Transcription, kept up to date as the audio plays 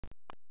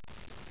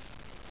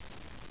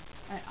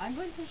I'm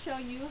going to show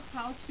you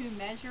how to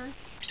measure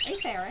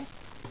a ferret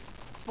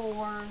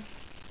for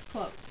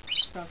clothes.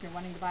 So if you're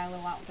wanting to buy a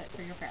little outfit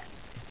for your ferret.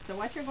 So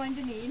what you're going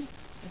to need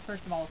is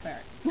first of all a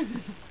ferret.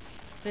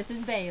 This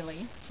is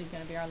Bailey. She's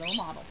going to be our little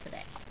model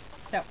today.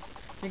 So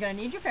you're going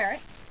to need your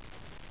ferret.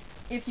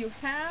 If you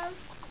have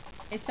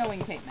a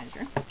sewing tape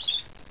measure,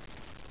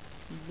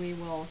 we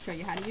will show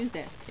you how to use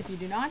this. If you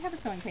do not have a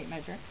sewing tape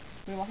measure,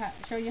 we will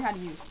show you how to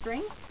use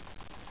string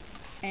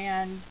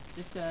and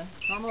just a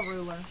normal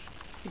ruler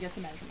to get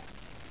the measurement.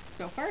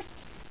 So first,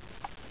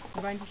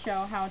 we're going to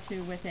show how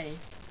to, with a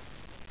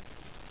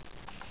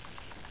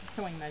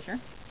sewing measure,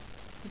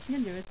 what you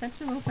can do is set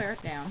your little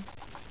ferret down,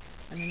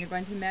 and then you're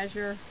going to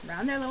measure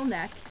around their little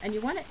neck, and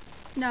you want it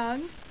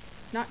snug,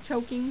 not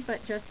choking, but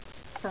just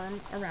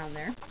firm around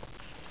there.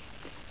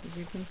 As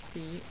you can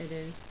see, it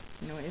is,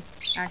 it's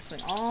actually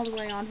all the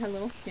way on her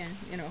little skin,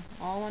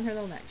 all on her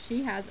little neck.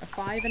 She has a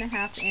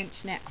 5.5-inch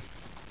neck.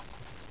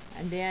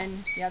 And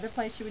then the other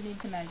place you would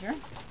need to measure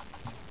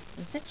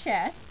is the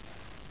chest.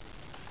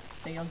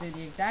 So you'll do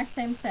the exact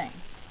same thing.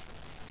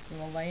 You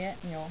will lay it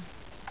and you'll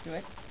do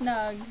it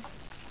snug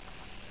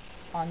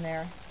on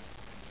their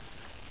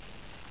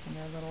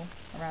little,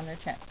 around their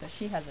chest. So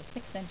she has a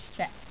 6-inch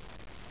chest.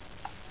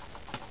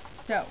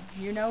 So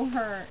you know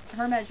her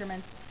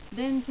measurements.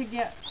 Then to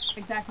get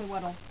exactly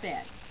what'll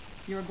fit,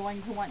 you're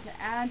going to want to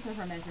add to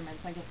her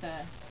measurements. Like if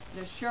the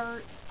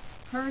shirt,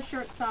 her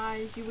shirt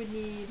size, you would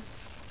need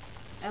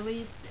at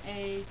least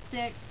a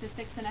 6 to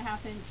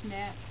 6.5-inch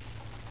neck,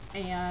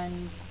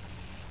 and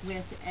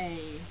with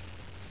a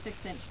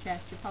 6-inch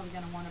chest, you're probably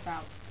going to want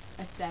about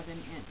a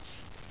 7-inch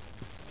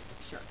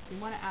shirt. You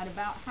want to add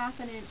about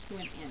 1/2 inch to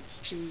 1 inch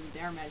to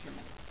their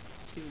measurements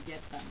to get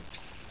them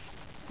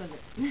so that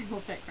they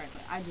will fit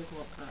correctly. I just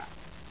looked her up.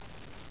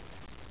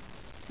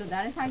 So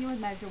that is how you would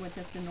measure with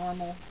just a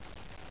normal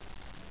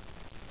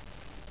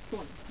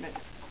sewing measure.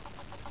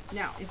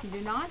 Now, if you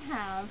do not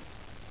have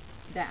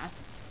that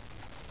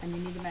and you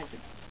need a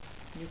measurement,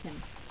 you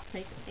can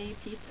take a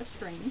piece of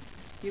string.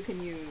 You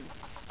can use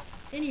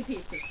any piece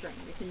of string.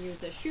 You can use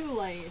a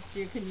shoelace.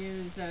 You can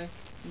use a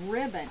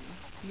ribbon.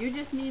 You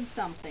just need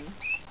something,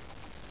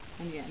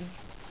 again,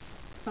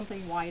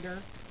 something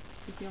wider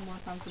you feel more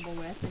comfortable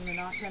with, and you're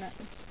not going to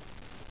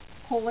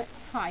pull it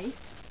tight,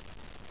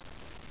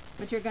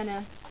 but you're going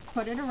to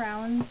put it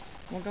around.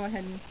 We'll go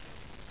ahead and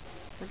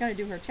we're going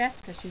to do her chest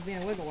because she's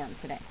being a wiggle worm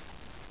today.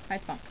 Hi,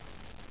 Spunk.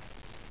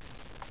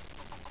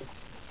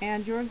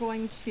 And you're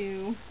going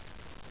to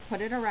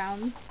put it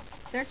around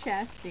their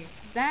chest the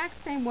exact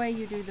same way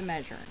you do the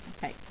measuring.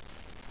 Okay.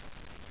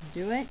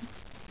 Do it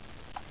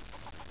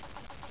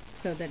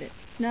so that it's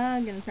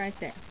snug and it's right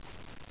there.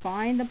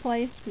 Find the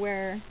place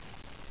where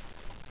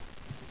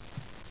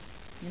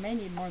you may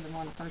need more than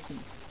one person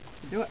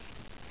to do it.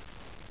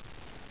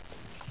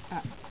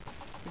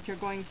 But you're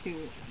going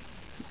to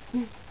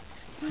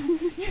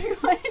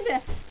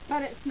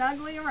put it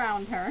snugly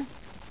around her.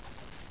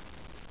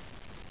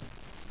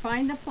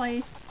 Find the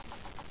place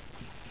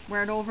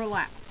where it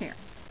overlaps here.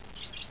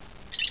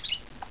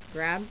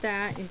 Grab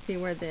that. You see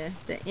where the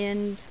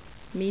end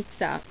meets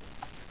up.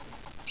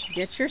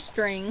 Get your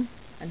string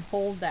and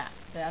hold that.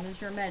 That is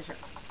your measure.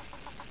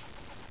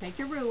 Take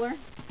your ruler.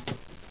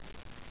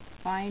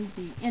 Find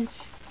the inch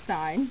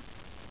side.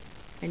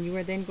 And you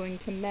are then going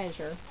to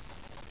measure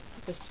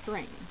the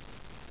string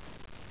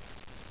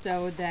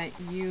so that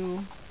you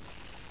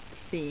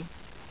see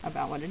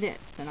about what it is.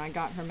 And I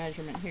got her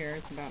measurement here.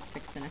 It's about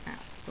 6.5.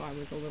 So I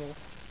was a little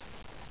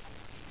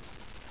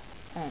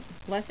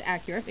less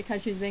accurate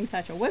because she's being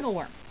such a wiggle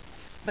worm.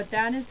 But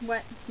that is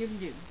what you can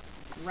do.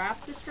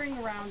 Wrap the string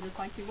around just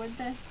like you would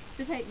the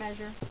tape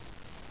measure.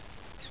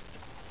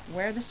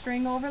 Where the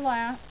string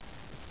overlaps,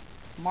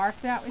 mark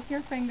that with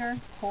your finger,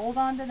 hold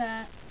on to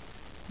that,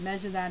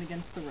 measure that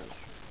against the ruler.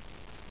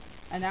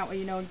 And that way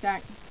you know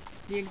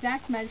the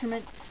exact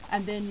measurement,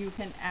 and then you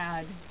can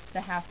add the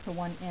 1/2 to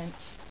 1 inch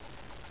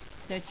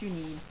that you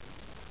need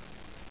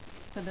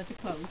so that the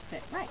clothes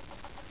fit right.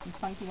 And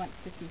Spunky wants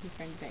to see his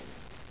friend Bailey.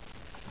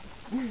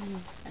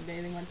 And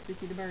Bailey wants to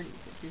see the birdies,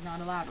 but she's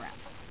not allowed around.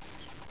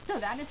 So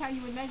that is how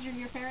you would measure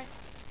your ferret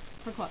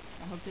for clothes.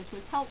 I hope this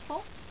was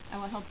helpful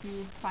and will help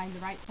you find the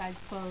right size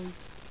clothes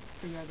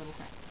for your little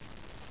friend.